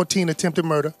 I was 14, attempted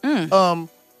murder.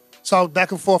 So I was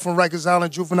back and forth from Rikers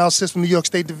Island, juvenile system, New York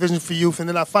State Division for Youth, and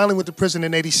then I finally went to prison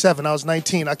in 87. I was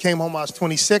 19. I came home, I was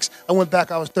 26. I went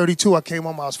back, I was 32. I came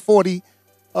home, I was 41.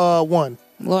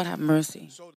 Lord have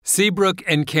mercy. Seabrook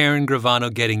and Karen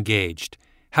Gravano get engaged,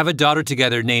 have a daughter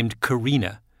together named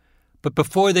Karina. But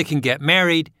before they can get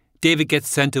married, David gets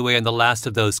sent away on the last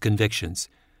of those convictions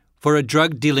for a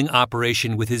drug-dealing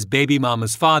operation with his baby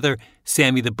mama's father,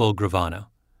 Sammy the Bull Gravano.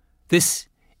 This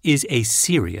is a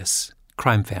serious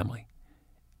crime family.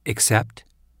 Except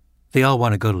they all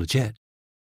want to go legit.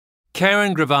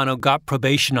 Karen Gravano got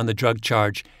probation on the drug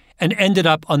charge and ended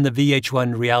up on the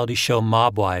VH1 reality show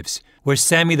Mob Wives, where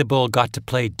Sammy the Bull got to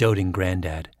play doting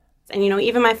granddad. And,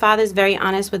 even my father's very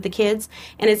honest with the kids.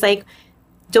 And it's like,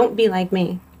 don't be like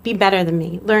me. Be better than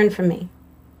me. Learn from me.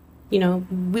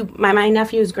 My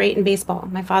nephew is great in baseball.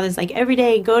 My father's like, every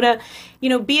day, go to,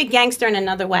 be a gangster in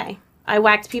another way. I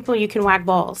whacked people, you can whack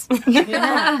balls.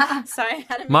 Sorry.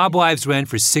 Mob Wives ran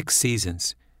for 6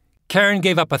 seasons. Karen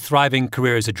gave up a thriving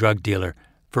career as a drug dealer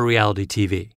for reality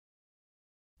TV.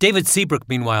 David Seabrook,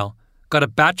 meanwhile, got a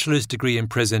bachelor's degree in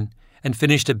prison and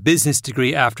finished a business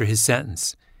degree after his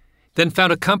sentence, then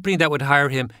found a company that would hire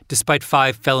him despite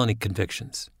 5 felony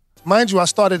convictions. Mind you, I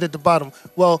started at the bottom.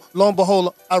 Well, lo and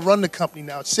behold, I run the company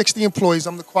now. It's 60 employees.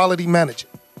 I'm the quality manager.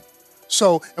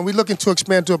 So, and we're looking to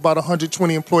expand to about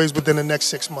 120 employees within the next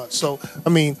 6 months. So, I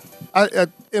mean,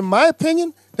 in my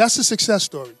opinion, that's a success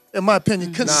story. In my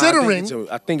opinion, considering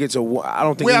I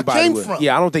don't think where anybody I came would, from.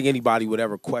 Yeah, I don't think anybody would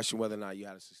ever question whether or not you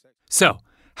had a success. So,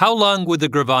 how long were the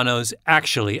Gravanos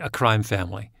actually a crime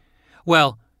family?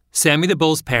 Well, Sammy the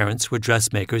Bull's parents were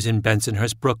dressmakers in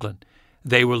Bensonhurst, Brooklyn.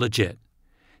 They were legit.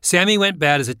 Sammy went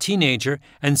bad as a teenager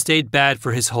and stayed bad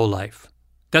for his whole life.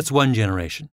 That's one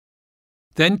generation.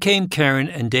 Then came Karen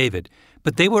and David,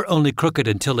 but they were only crooked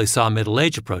until they saw middle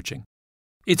age approaching.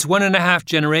 It's 1.5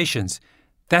 generations.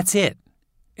 That's it.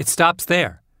 It stops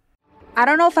there. I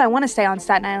don't know if I want to stay on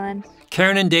Staten Island.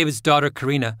 Karen and David's daughter,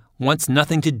 Karina, wants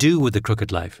nothing to do with the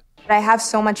crooked life. I have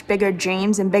so much bigger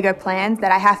dreams and bigger plans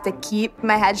that I have to keep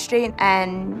my head straight,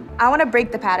 and I want to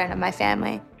break the pattern of my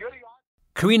family.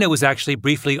 Karina was actually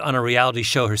briefly on a reality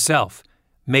show herself,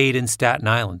 Made in Staten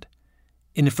Island.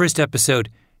 In the first episode,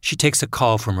 she takes a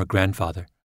call from her grandfather.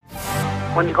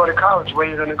 When you go to college, where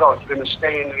are you going to go? You're going to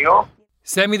stay in New York?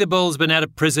 Sammy the Bull's been out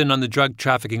of prison on the drug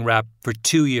trafficking rap for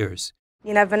 2 years.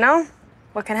 You never know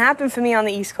what can happen for me on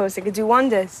the East Coast. It could do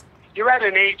wonders. You're at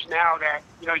an age now that,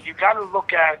 you got to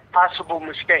look at possible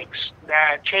mistakes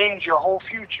that change your whole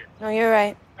future. No, you're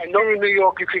right. I know in New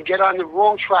York you can get on the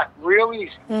wrong track real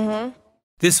easy. Mm-hmm.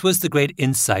 This was the great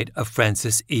insight of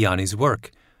Francis Ianni's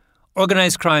work.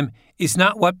 Organized crime is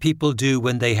not what people do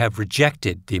when they have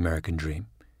rejected the American dream.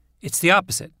 It's the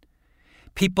opposite.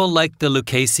 People like the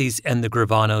Lucchese's and the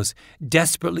Gravanos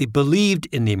desperately believed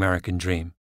in the American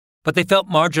dream, but they felt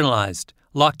marginalized,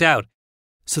 locked out,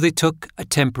 so they took a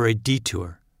temporary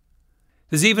detour.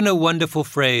 There's even a wonderful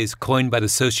phrase coined by the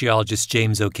sociologist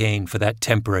James O'Kane for that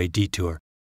temporary detour,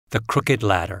 the crooked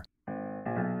ladder.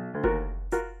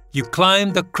 You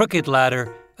climb the crooked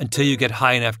ladder until you get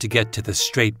high enough to get to the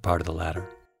straight part of the ladder.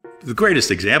 The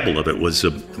greatest example of it was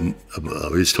he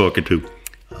was talking to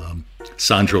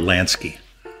Sandra Lansky,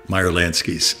 Meyer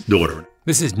Lansky's daughter.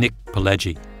 This is Nick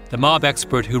Pileggi, the mob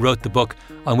expert who wrote the book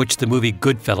on which the movie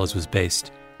Goodfellas was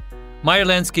based. Meyer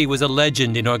Lansky was a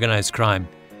legend in organized crime,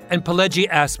 and Pileggi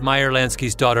asked Meyer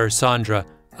Lansky's daughter, Sandra,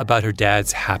 about her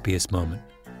dad's happiest moment.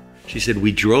 She said,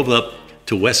 we drove up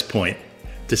to West Point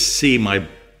to see my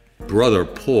brother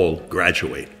Paul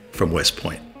graduate from West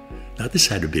Point. Now, this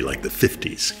had to be like the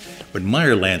 50s, when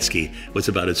Meyer Lansky was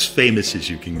about as famous as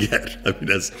you can get. I mean,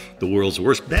 that's the world's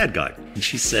worst bad guy. And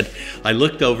she said, I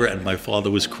looked over and my father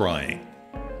was crying.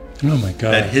 Oh, my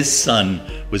God. That his son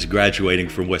was graduating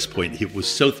from West Point. He was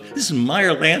so... This is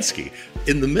Meyer Lansky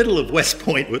in the middle of West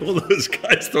Point with all those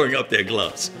guys throwing up their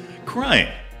gloves,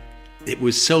 crying. He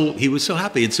was so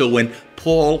happy. And so when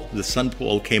Paul, the son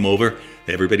Paul, came over,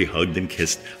 everybody hugged and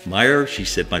kissed. Meyer, she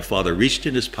said, my father reached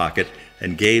in his pocket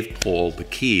and gave Paul the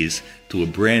keys to a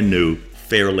brand new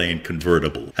Fairlane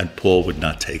convertible. And Paul would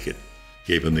not take it.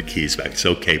 Gave him the keys back. It's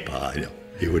okay, Pa.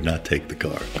 He would not take the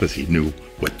car because he knew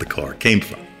what the car came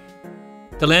from.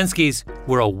 The Lanskys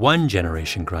were a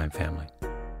one-generation crime family.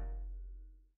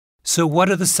 So what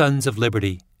are the Sons of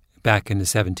Liberty back in the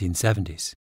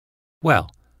 1770s?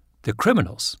 Well, they're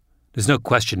criminals. There's no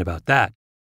question about that.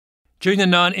 During the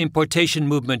non-importation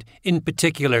movement in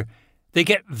particular, they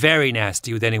get very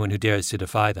nasty with anyone who dares to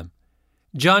defy them.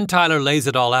 John Tyler lays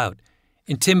it all out.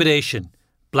 Intimidation,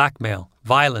 blackmail,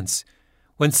 violence.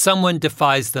 When someone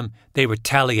defies them, they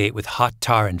retaliate with hot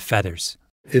tar and feathers.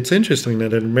 It's interesting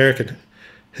that in American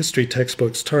history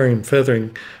textbooks, tarring and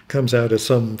feathering comes out as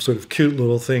some sort of cute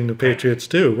little thing the Patriots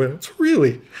do, when it's a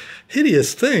really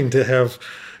hideous thing to have,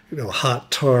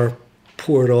 hot tar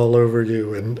poured all over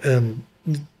you and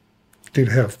you'd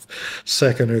have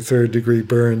second or third degree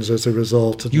burns as a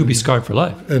result. You'd be scarred for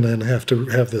life. And then have to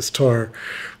have this tar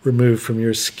removed from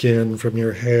your skin, from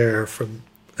your hair,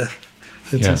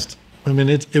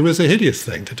 it was a hideous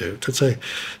thing to do, to say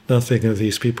nothing of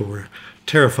these people were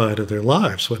terrified of their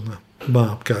lives when the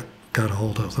mob got a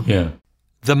hold of them. Yeah.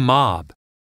 The mob.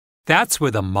 That's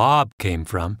where the mob came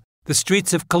from, the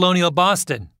streets of colonial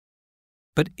Boston.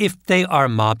 But if they are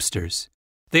mobsters,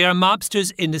 they are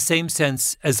mobsters in the same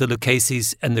sense as the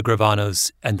Lucchese's and the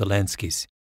Gravanos and the Lanskys.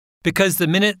 Because the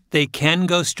minute they can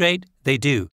go straight, they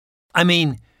do. I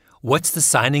mean, what's the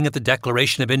signing of the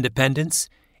Declaration of Independence?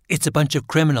 It's a bunch of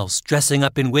criminals dressing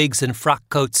up in wigs and frock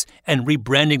coats and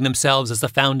rebranding themselves as the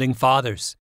Founding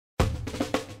Fathers.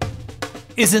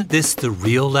 Isn't this the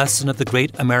real lesson of the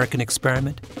great American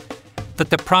experiment? That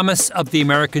the promise of the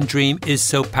American dream is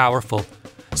so powerful,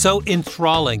 so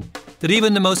enthralling, that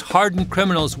even the most hardened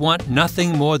criminals want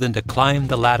nothing more than to climb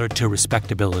the ladder to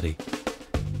respectability.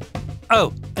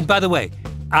 Oh, and by the way,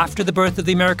 after the birth of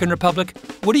the American Republic,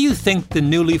 what do you think the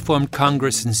newly formed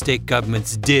Congress and state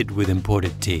governments did with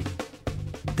imported tea?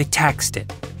 They taxed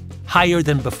it, higher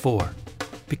than before,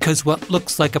 because what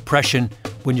looks like oppression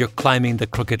when you're climbing the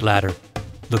crooked ladder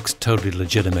looks totally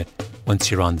legitimate once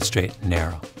you're on the straight and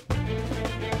narrow.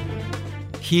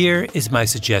 Here is my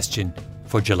suggestion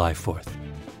for July 4th.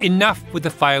 Enough with the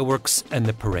fireworks and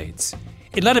the parades.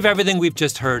 In light of everything we've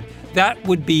just heard, that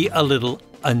would be a little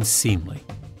unseemly.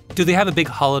 Do they have a big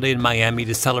holiday in Miami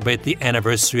to celebrate the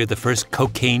anniversary of the first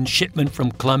cocaine shipment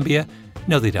from Colombia?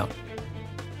 No, they don't.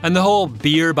 And the whole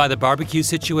beer by the barbecue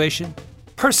situation?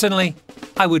 Personally,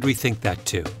 I would rethink that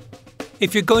too.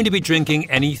 If you're going to be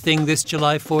drinking anything this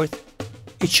July 4th,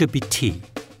 it should be tea.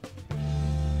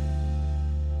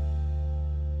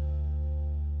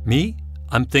 Me?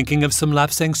 I'm thinking of some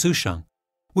Lapsang Souchong,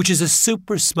 which is a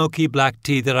super smoky black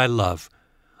tea that I love.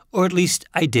 Or at least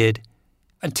I did,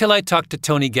 until I talked to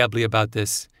Tony Gebley about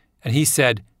this, and he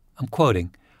said, I'm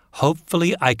quoting,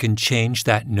 "Hopefully I can change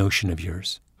that notion of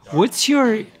yours." What's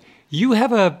your... You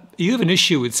have an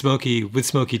issue with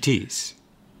smoky teas.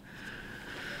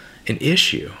 An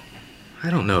issue? I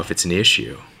don't know if it's an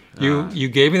issue. You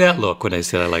gave me that look when I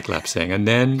said I like Lapsang, and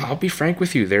then... I'll be frank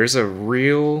with you. There's a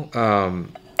real,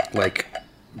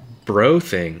 bro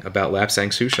thing about Lapsang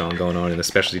Souchong going on in the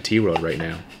specialty tea world right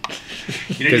now.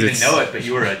 You didn't even know it, but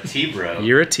you were a tea bro.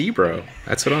 You're a tea bro.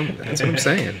 That's what I'm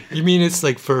saying. You mean it's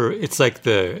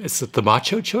the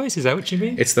macho choice? Is that what you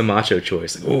mean? It's the macho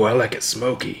choice. Like, oh, I like it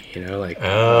smoky.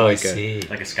 I see.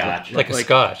 Like a scotch. Like a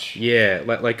scotch. Yeah,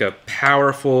 like a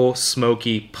powerful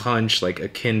smoky punch, like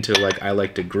akin to I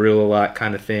like to grill a lot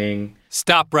kind of thing.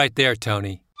 Stop right there,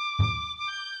 Tony.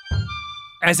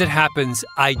 As it happens,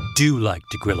 I do like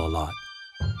to grill a lot.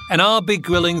 And I'll be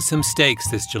grilling some steaks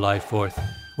this July 4th,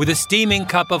 with a steaming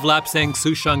cup of Lapsang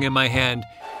Souchong in my hand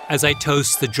as I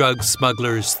toast the drug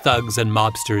smugglers, thugs, and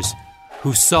mobsters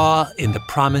who saw in the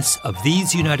promise of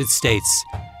these United States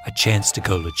a chance to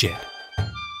go legit.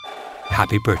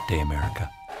 Happy birthday, America.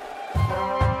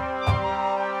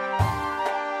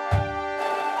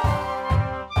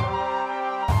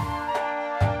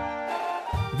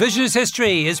 Visionist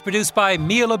History is produced by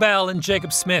Mia Lobel and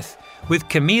Jacob Smith with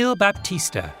Camille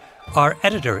Baptista. Our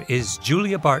editor is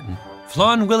Julia Barton.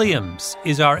 Flawn Williams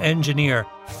is our engineer.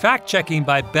 Fact-checking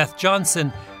by Beth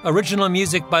Johnson. Original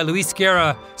music by Luis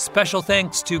Guerra. Special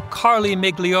thanks to Carly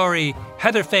Migliori,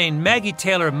 Heather Fain, Maggie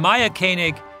Taylor, Maya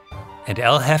Koenig, and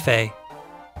El Jefe,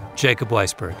 Jacob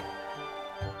Weisberg.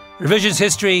 Revisions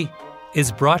History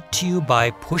is brought to you by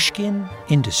Pushkin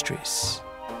Industries.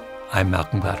 I'm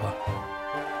Malcolm Gladwell.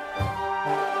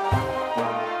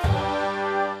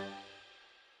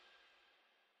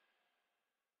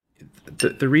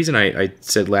 The reason I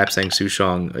said Lapsang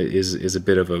Souchong is a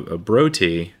bit of a bro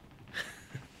tea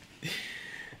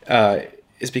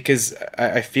is because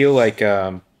I feel like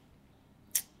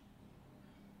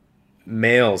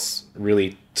males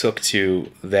really took to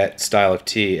that style of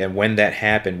tea, and when that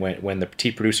happened, when the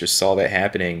tea producers saw that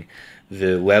happening,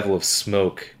 the level of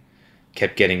smoke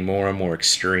kept getting more and more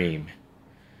extreme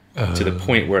to the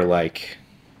point where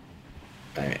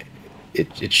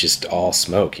it's just all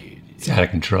smoke. It's out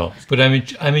of control. But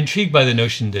I'm intrigued by the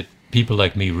notion that people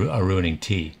like me are ruining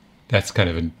tea. That's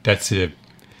I'm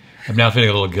now feeling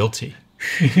a little guilty.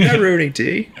 You're not ruining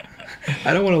tea.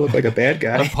 I don't want to look like a bad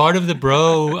guy. I'm part of the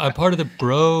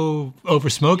bro over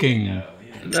smoking.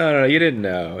 No, you didn't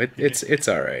know. It's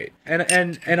all right.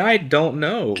 And I don't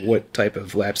know what type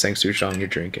of Lapsang Souchong you're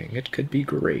drinking. It could be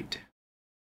great.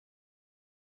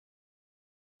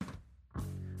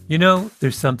 You know,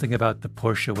 there's something about the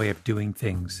Porsche way of doing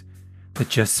things that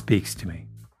just speaks to me.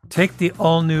 Take the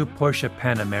all-new Porsche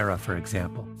Panamera, for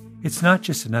example. It's not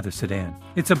just another sedan.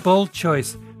 It's a bold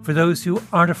choice for those who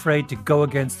aren't afraid to go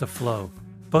against the flow,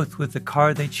 both with the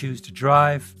car they choose to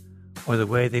drive or the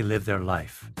way they live their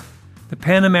life. The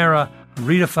Panamera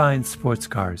redefines sports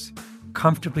cars,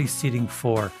 comfortably seating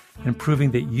 4 and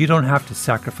proving that you don't have to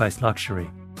sacrifice luxury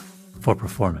for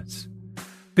performance.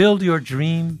 Build your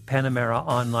dream Panamera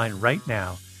online right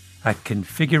now at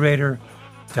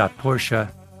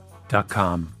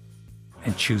configurator.porsche.com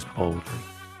and choose boldly.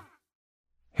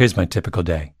 Here's my typical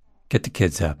day. Get the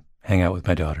kids up, hang out with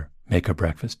my daughter, make her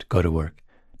breakfast, go to work,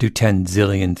 do 10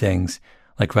 zillion things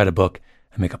like write a book,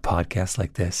 and make a podcast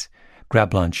like this.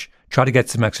 Grab lunch, try to get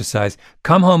some exercise,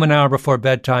 come home an hour before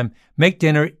bedtime, make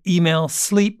dinner, email,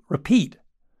 sleep, repeat.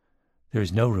 There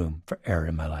is no room for error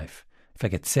in my life. If I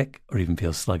get sick or even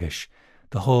feel sluggish,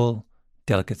 the whole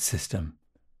delicate system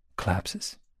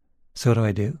collapses. So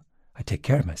what do? I take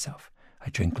care of myself. I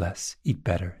drink less, eat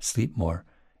better, sleep more.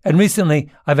 And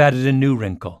recently, I've added a new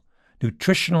wrinkle,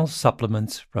 nutritional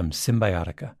supplements from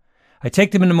Symbiotica. I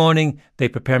take them in the morning, they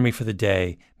prepare me for the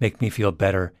day, make me feel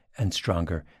better and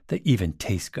stronger. They even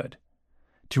taste good.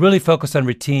 To really focus on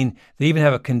routine, they even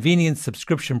have a convenient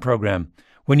subscription program.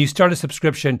 When you start a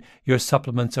subscription, your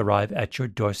supplements arrive at your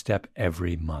doorstep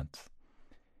every month.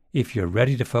 If you're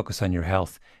ready to focus on your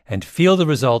health and feel the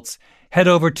results, head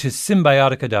over to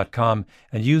Symbiotica.com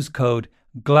and use code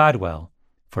GLADWELL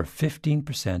for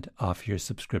 15% off your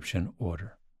subscription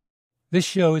order. This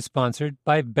show is sponsored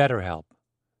by BetterHelp.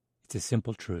 It's a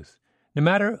simple truth. No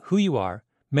matter who you are,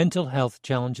 mental health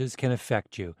challenges can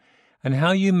affect you, and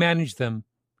how you manage them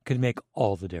can make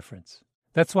all the difference.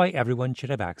 That's why everyone should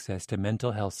have access to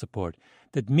mental health support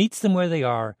that meets them where they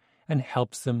are and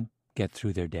helps them get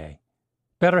through their day.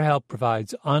 BetterHelp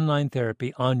provides online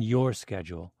therapy on your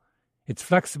schedule. It's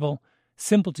flexible,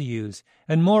 simple to use,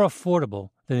 and more affordable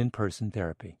than in-person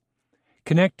therapy.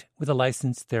 Connect with a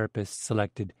licensed therapist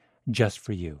selected just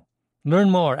for you. Learn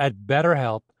more at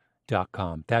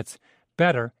BetterHelp.com. That's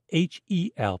better,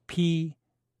 HELP.com.